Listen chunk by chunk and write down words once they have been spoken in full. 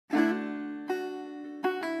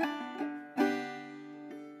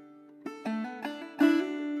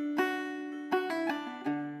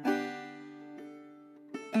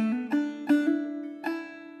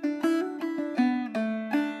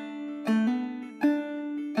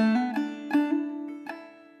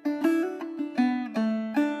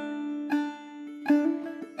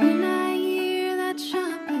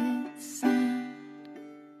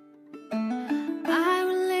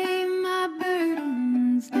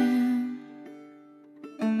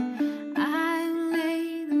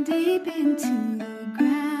deep into the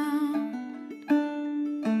ground,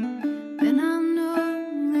 then I'll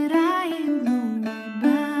know that I am homeward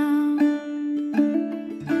bound.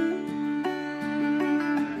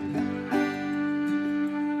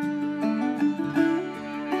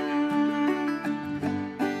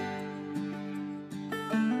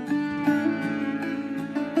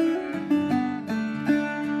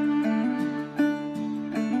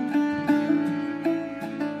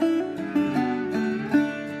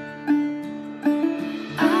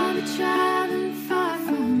 I'll be traveling far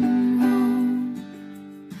from home,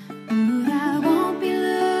 but I won't be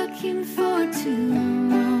looking forward to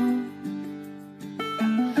long.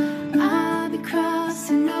 I'll be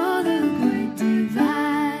crossing over the great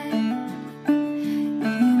divide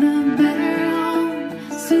in a better home.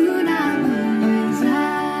 Soon I will reside.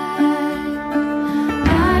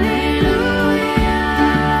 Hallelujah,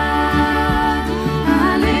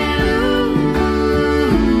 hallelujah,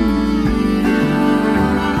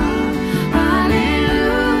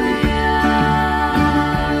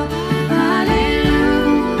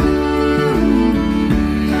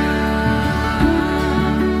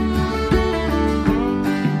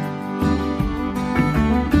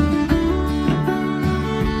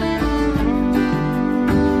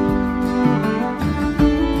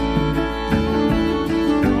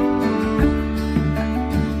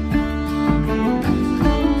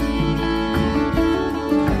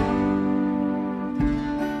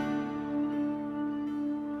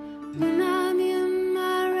 when I'm in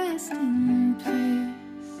my resting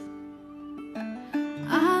place,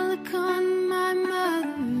 I'll look on my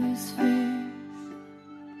mother's face.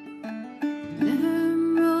 Never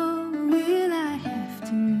more will I have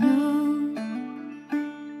to know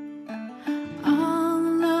all the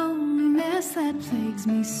loneliness that plagues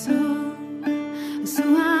me so. So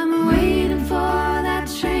I'm waiting for that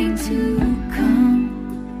train to come,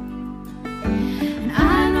 and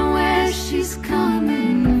I know where she's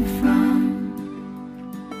coming from.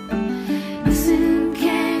 Listen,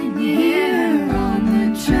 can you hear her on the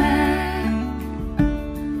track?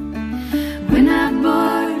 When I'm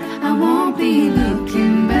bored, I won't be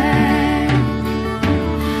looking back.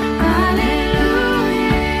 Hallelujah,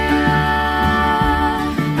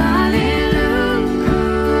 hallelujah,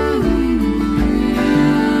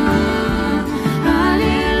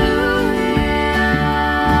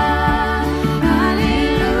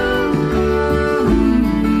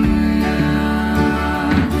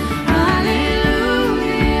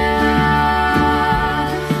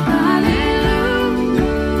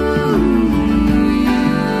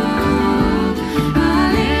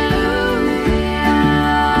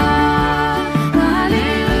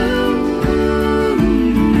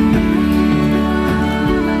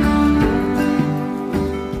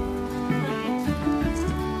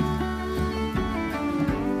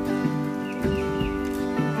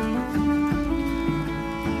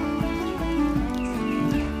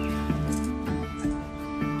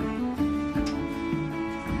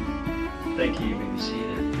 Thank you. You may be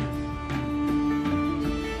seated.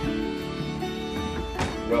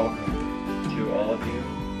 Welcome to all of you.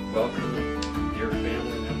 Welcome, dear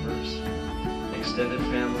family members, extended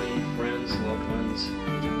family, friends, loved ones.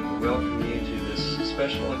 We welcome you to this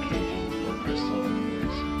special occasion for Crystal and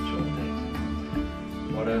Joel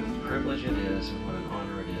Dayton. What a privilege it is and what an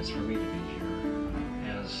honor it is for me to be here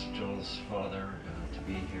as Joel's father, to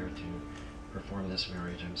be here to perform this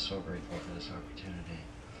marriage. I'm so grateful for this opportunity.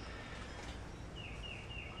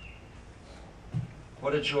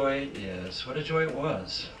 What a joy it is, what a joy it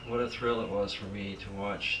was, what a thrill it was for me to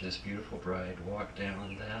watch this beautiful bride walk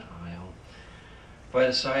down that aisle by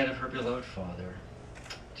the side of her beloved father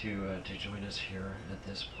to join us here at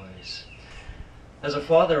this place. As a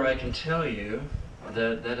father, I can tell you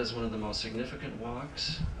that that is one of the most significant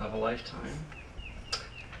walks of a lifetime,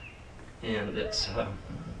 and it's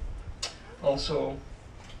also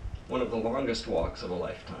one of the longest walks of a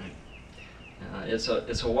lifetime. It's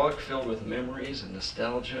a walk filled with memories and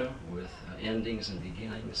nostalgia, with endings and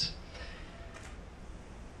beginnings,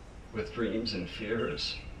 with dreams and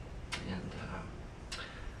fears, and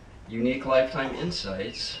unique lifetime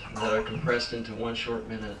insights that are compressed into one short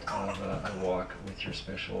minute of a walk with your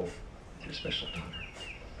special daughter.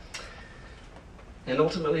 And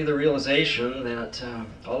ultimately the realization that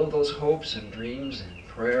all of those hopes and dreams and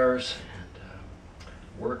prayers and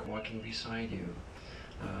work walking beside you,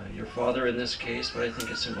 your father in this case, but I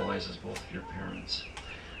think it symbolizes both of your parents,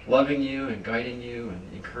 loving you and guiding you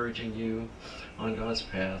and encouraging you on God's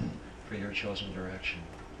path for your chosen direction.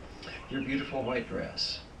 Your beautiful white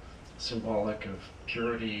dress, symbolic of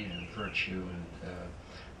purity and virtue and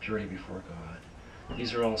purity before God.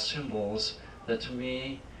 These are all symbols that to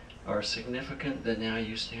me are significant that now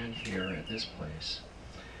you stand here at this place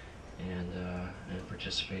and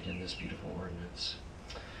participate in this beautiful ordinance.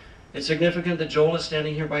 It's significant that Joel is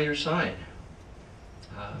standing here by your side.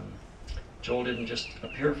 Joel didn't just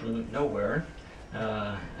appear from nowhere.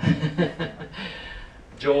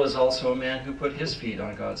 Joel is also a man who put his feet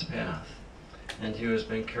on God's path, and who has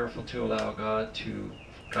been careful to allow God to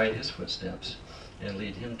guide his footsteps and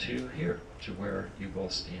lead him to here, to where you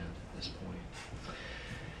both stand at this point.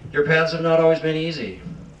 Your paths have not always been easy,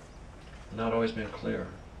 not always been clear.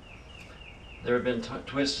 There have been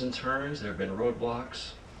twists and turns, there have been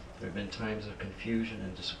roadblocks, there have been times of confusion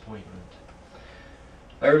and disappointment.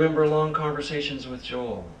 I remember long conversations with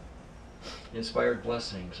Joel, inspired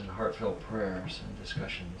blessings and heartfelt prayers and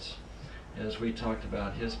discussions as we talked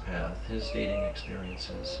about his path, his dating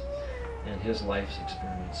experiences, and his life's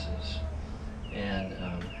experiences, and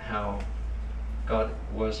how God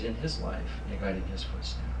was in his life and guiding his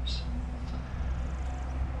footsteps.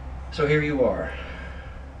 So here you are.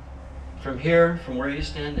 From here, from where you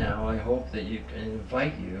stand now, I hope that you can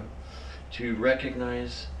invite you to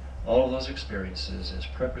recognize all of those experiences as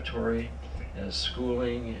preparatory, as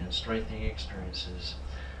schooling and strengthening experiences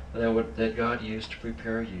that God used to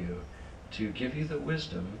prepare you, to give you the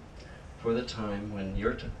wisdom for the time when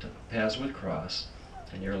your paths would cross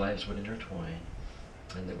and your lives would intertwine,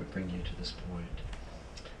 and that would bring you to this point.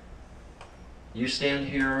 You stand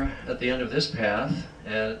here at the end of this path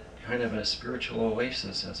at kind of a spiritual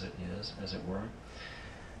oasis, as it were.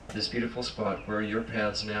 This beautiful spot where your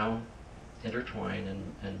paths now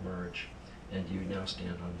intertwine and merge, and you now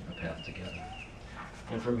stand on a path together.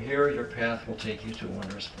 And from here, your path will take you to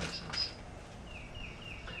wondrous places.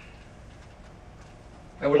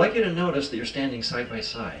 I would like you to notice that you're standing side by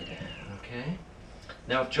side, okay?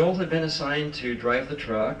 Now, if Joel had been assigned to drive the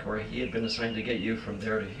truck, or he had been assigned to get you from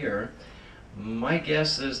there to here, my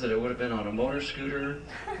guess is that it would have been on a motor scooter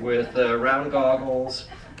with round goggles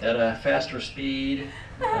at a faster speed,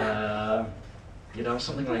 you know,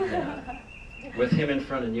 something like that, with him in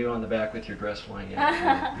front and you on the back with your dress flying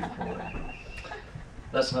out. Beautiful way.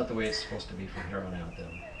 That's not the way it's supposed to be from here on out,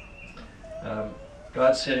 though.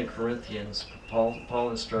 God said in Corinthians, Paul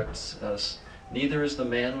instructs us, neither is the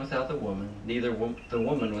man without the woman, neither the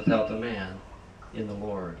woman without the man in the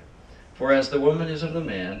Lord. For as the woman is of the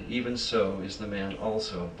man, even so is the man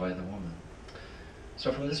also by the woman.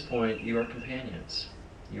 So from this point, you are companions.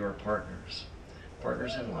 You are partners.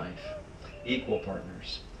 Partners in life. Equal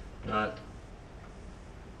partners. Not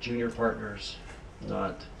junior partners,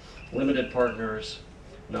 not limited partners,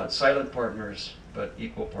 not silent partners, but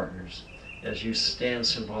equal partners, as you stand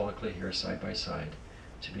symbolically here side by side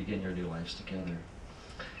to begin your new lives together.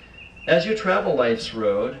 As you travel life's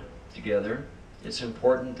road together, it's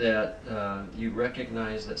important that you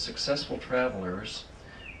recognize that successful travelers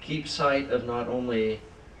keep sight of not only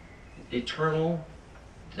eternal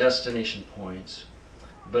destination points,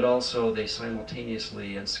 but also they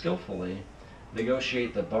simultaneously and skillfully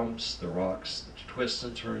negotiate the bumps, the rocks, the twists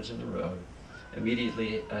and turns in the road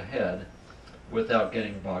immediately ahead without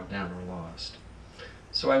getting bogged down or lost.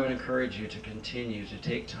 So I would encourage you to continue to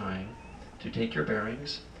take time to take your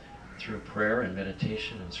bearings through prayer and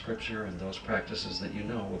meditation and scripture and those practices that you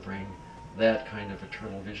know will bring that kind of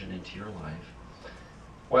eternal vision into your life,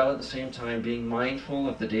 while at the same time being mindful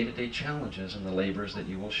of the day-to-day challenges and the labors that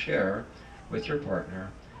you will share with your partner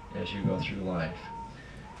as you go through life.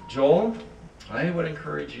 Joel, I would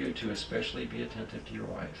encourage you to especially be attentive to your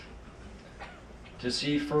wife, to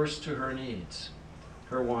see first to her needs,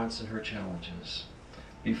 her wants and her challenges,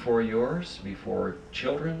 before yours, before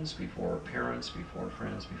children's, before parents, before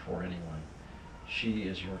friends, before anyone. She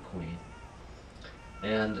is your queen.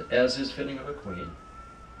 And as is fitting of a queen,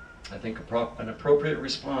 I think an appropriate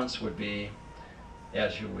response would be,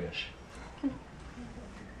 as you wish.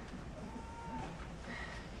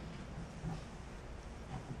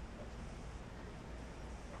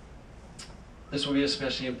 This will be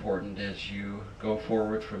especially important as you go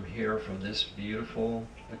forward from here, from this beautiful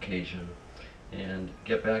occasion, and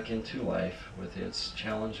get back into life with its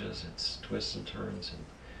challenges, its twists and turns, and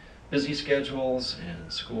busy schedules,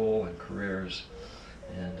 and school, and careers,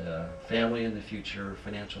 and family in the future,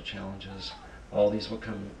 financial challenges. All these will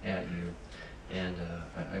come at you, and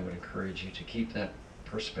I would encourage you to keep that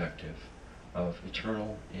perspective of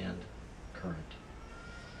eternal and current.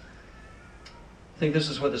 I think this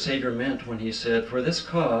is what the Savior meant when he said, "For this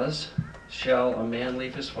cause shall a man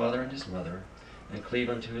leave his father and his mother, and cleave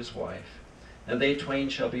unto his wife, and they twain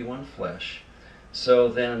shall be one flesh. So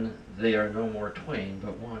then they are no more twain,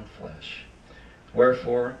 but one flesh.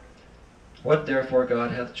 Wherefore, what therefore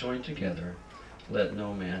God hath joined together, let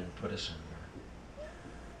no man put asunder."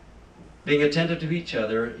 Being attentive to each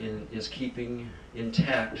other is keeping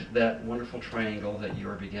intact that wonderful triangle that you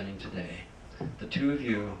are beginning today. The two of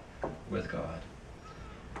you with God.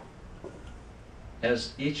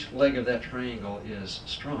 As each leg of that triangle is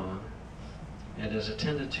strong and is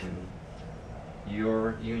attended to,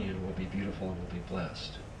 your union will be beautiful and will be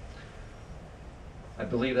blessed. I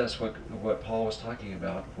believe that's what Paul was talking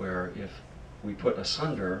about, where if we put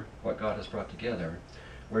asunder what God has brought together,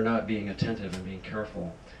 we're not being attentive and being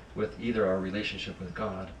careful with either our relationship with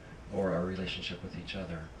God or our relationship with each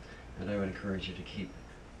other. And I would encourage you to keep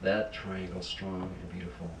that triangle strong and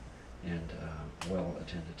beautiful and well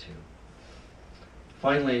attended to.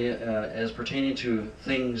 Finally, as pertaining to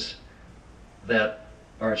things that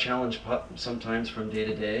are a challenge sometimes from day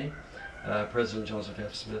to day, President Joseph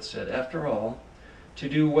F. Smith said, "After all, to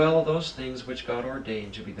do well those things which God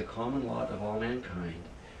ordained to be the common lot of all mankind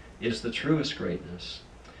is the truest greatness.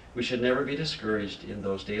 We should never be discouraged in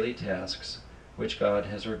those daily tasks which God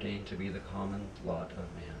has ordained to be the common lot of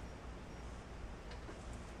man."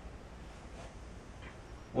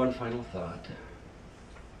 One final thought.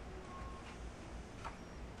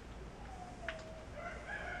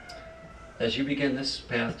 As you begin this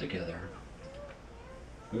path together,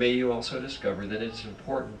 may you also discover that it is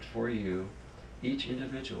important for you, each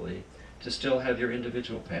individually, to still have your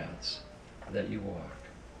individual paths that you walk.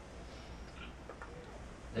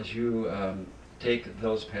 As you take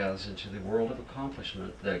those paths into the world of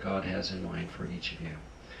accomplishment that God has in mind for each of you.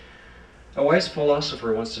 A wise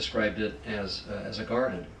philosopher once described it as a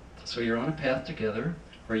garden. So you're on a path together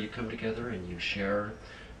where you come together and you share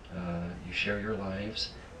your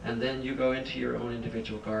lives, and then you go into your own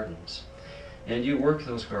individual gardens. And you work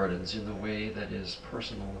those gardens in the way that is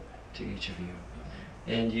personal to each of you.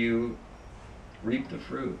 And you reap the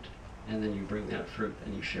fruit, and then you bring that fruit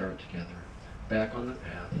and you share it together, back on the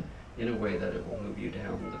path, in a way that it will move you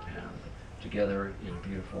down the path together in a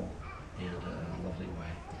beautiful and lovely way.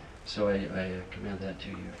 So I commend that to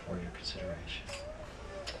you for your consideration.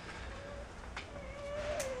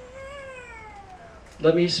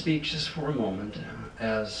 Let me speak just for a moment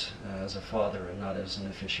as a father and not as an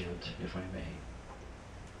officiant, if I may.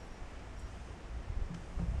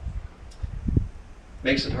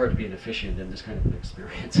 Makes it hard to be an officiant in this kind of an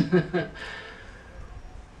experience.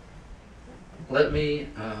 Let me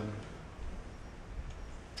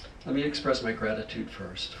express my gratitude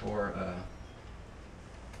first for a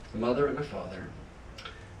mother and a father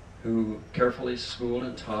who carefully schooled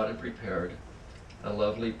and taught and prepared a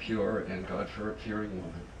lovely, pure, and God-fearing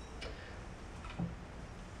woman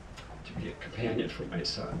to be a companion for my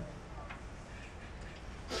son.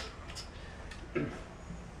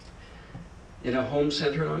 In a home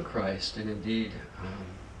centered on Christ, and indeed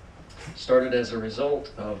started as a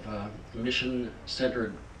result of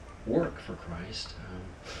mission-centered work for Christ,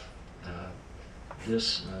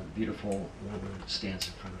 this beautiful woman stands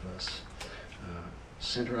in front of us,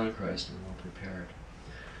 centered on Christ and well prepared.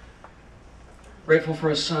 Grateful for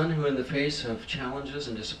a son who, in the face of challenges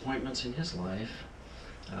and disappointments in his life,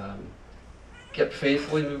 kept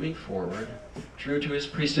faithfully moving forward, true to his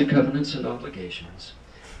priesthood covenants and obligations,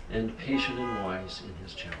 and patient and wise in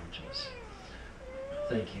his challenges.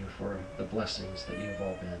 Thank you for the blessings that you have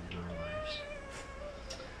all been in our lives.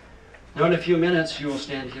 Now in a few minutes you will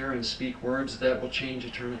stand here and speak words that will change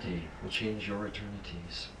eternity, will change your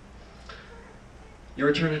eternities. Your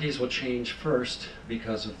eternities will change first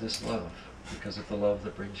because of this love, because of the love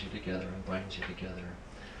that brings you together and binds you together.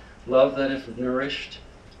 Love that, if nourished,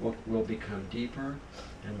 will become deeper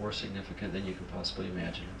and more significant than you can possibly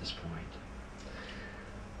imagine at this point.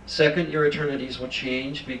 Second, your eternities will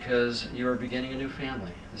change because you are beginning a new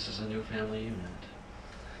family. This is a new family unit.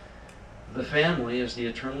 The family is the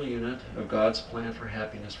eternal unit of God's plan for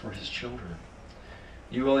happiness for his children.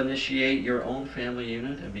 You will initiate your own family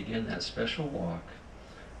unit and begin that special walk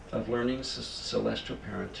of learning celestial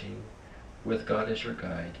parenting with God as your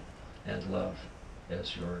guide and love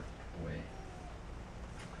as your way.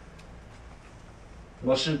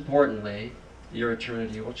 Most importantly, your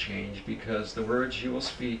eternity will change because the words you will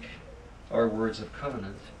speak are words of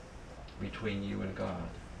covenant between you and God.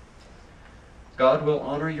 God will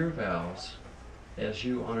honor your vows as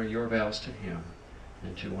you honor your vows to him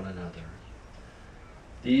and to one another.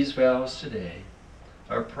 These vows today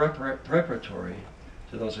are preparatory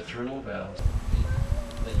to those eternal vows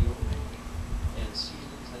that you will make and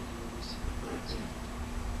seasons that you will receive.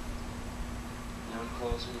 Now in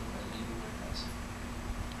closing, I leave you my blessing.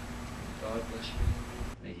 May God bless you.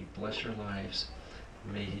 May he bless your lives.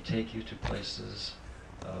 May he take you to places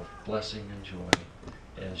of blessing and joy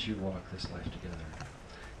as you walk this life together.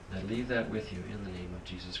 And I leave that with you in the name of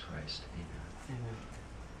Jesus Christ. Amen. Amen.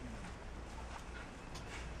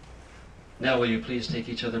 Now will you please take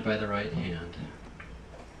each other by the right hand.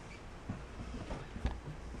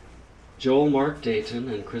 Joel Mark Dayton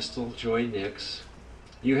and Crystal Joy Nix,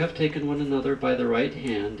 you have taken one another by the right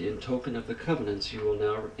hand in token of the covenants you will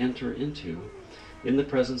now enter into in the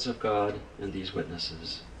presence of God and these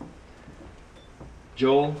witnesses.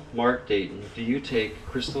 Joel Mark Dayton, do you take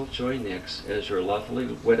Crystal Joy Nix as your lawfully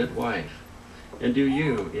wedded wife, and do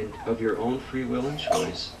you, of your own free will and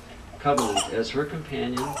choice, covenant as her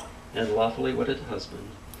companion and lawfully wedded husband,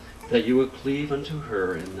 that you will cleave unto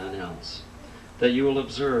her and none else, that you will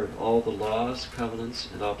observe all the laws, covenants,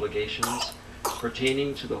 and obligations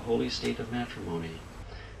pertaining to the holy state of matrimony,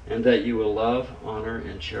 and that you will love, honor,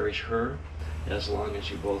 and cherish her as long as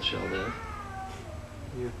you both shall live?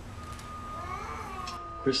 Yeah.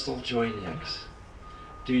 Crystal Joy Nix,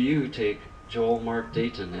 do you take Joel Mark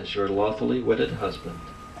Dayton as your lawfully wedded husband,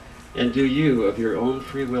 and do you, of your own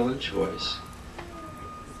free will and choice,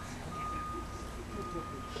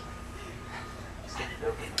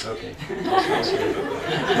 okay.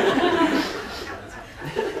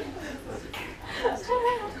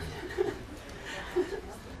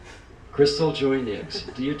 Crystal Joy Nix,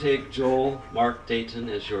 do you take Joel Mark Dayton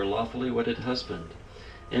as your lawfully wedded husband,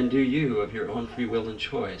 and do you, of your own free will and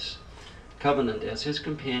choice, covenant as his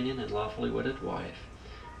companion and lawfully wedded wife,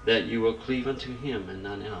 that you will cleave unto him and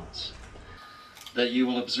none else, that you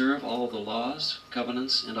will observe all the laws,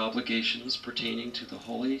 covenants, and obligations pertaining to the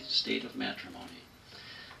holy state of matrimony,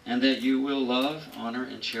 and that you will love, honor,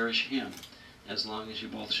 and cherish him as long as you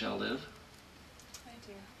both shall live? I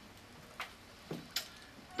do.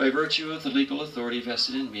 By virtue of the legal authority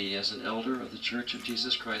vested in me as an elder of the Church of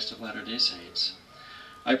Jesus Christ of Latter-day Saints,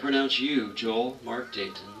 I pronounce you, Joel Mark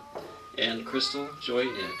Dayton, and Crystal Joy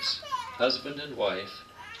Nix, husband and wife,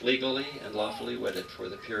 legally and lawfully wedded for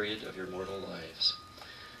the period of your mortal lives.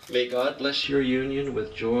 May God bless your union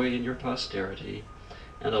with joy in your posterity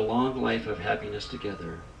and a long life of happiness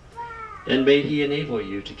together, and may he enable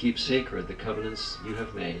you to keep sacred the covenants you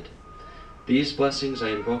have made. These blessings I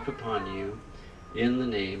invoke upon you in the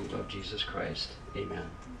name of Jesus Christ. Amen.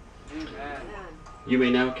 Amen. You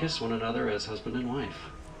may now kiss one another as husband and wife.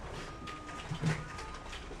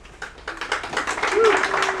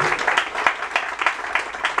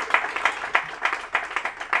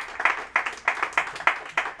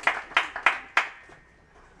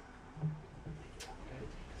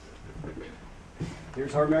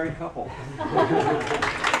 Here's our married couple.